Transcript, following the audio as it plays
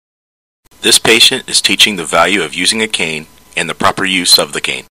This patient is teaching the value of using a cane and the proper use of the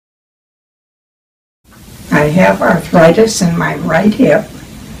cane. I have arthritis in my right hip.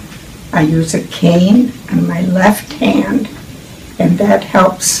 I use a cane on my left hand, and that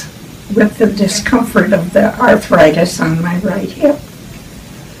helps with the discomfort of the arthritis on my right hip.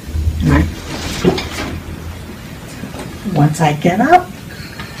 Once I get up,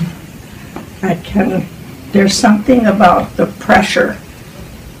 there's something about the pressure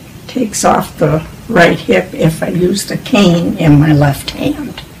takes off the right hip if I use the cane in my left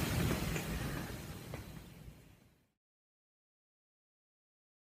hand.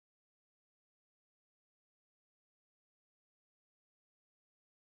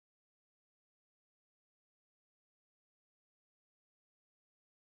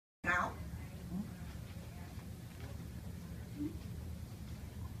 Now,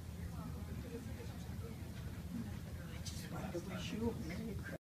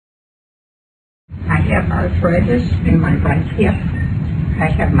 I have arthritis in my right hip. I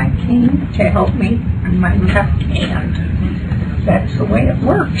have my cane to help me on my left hand. That's the way it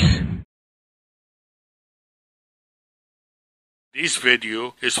works. This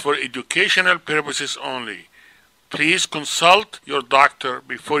video is for educational purposes only. Please consult your doctor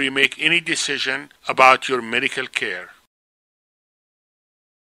before you make any decision about your medical care.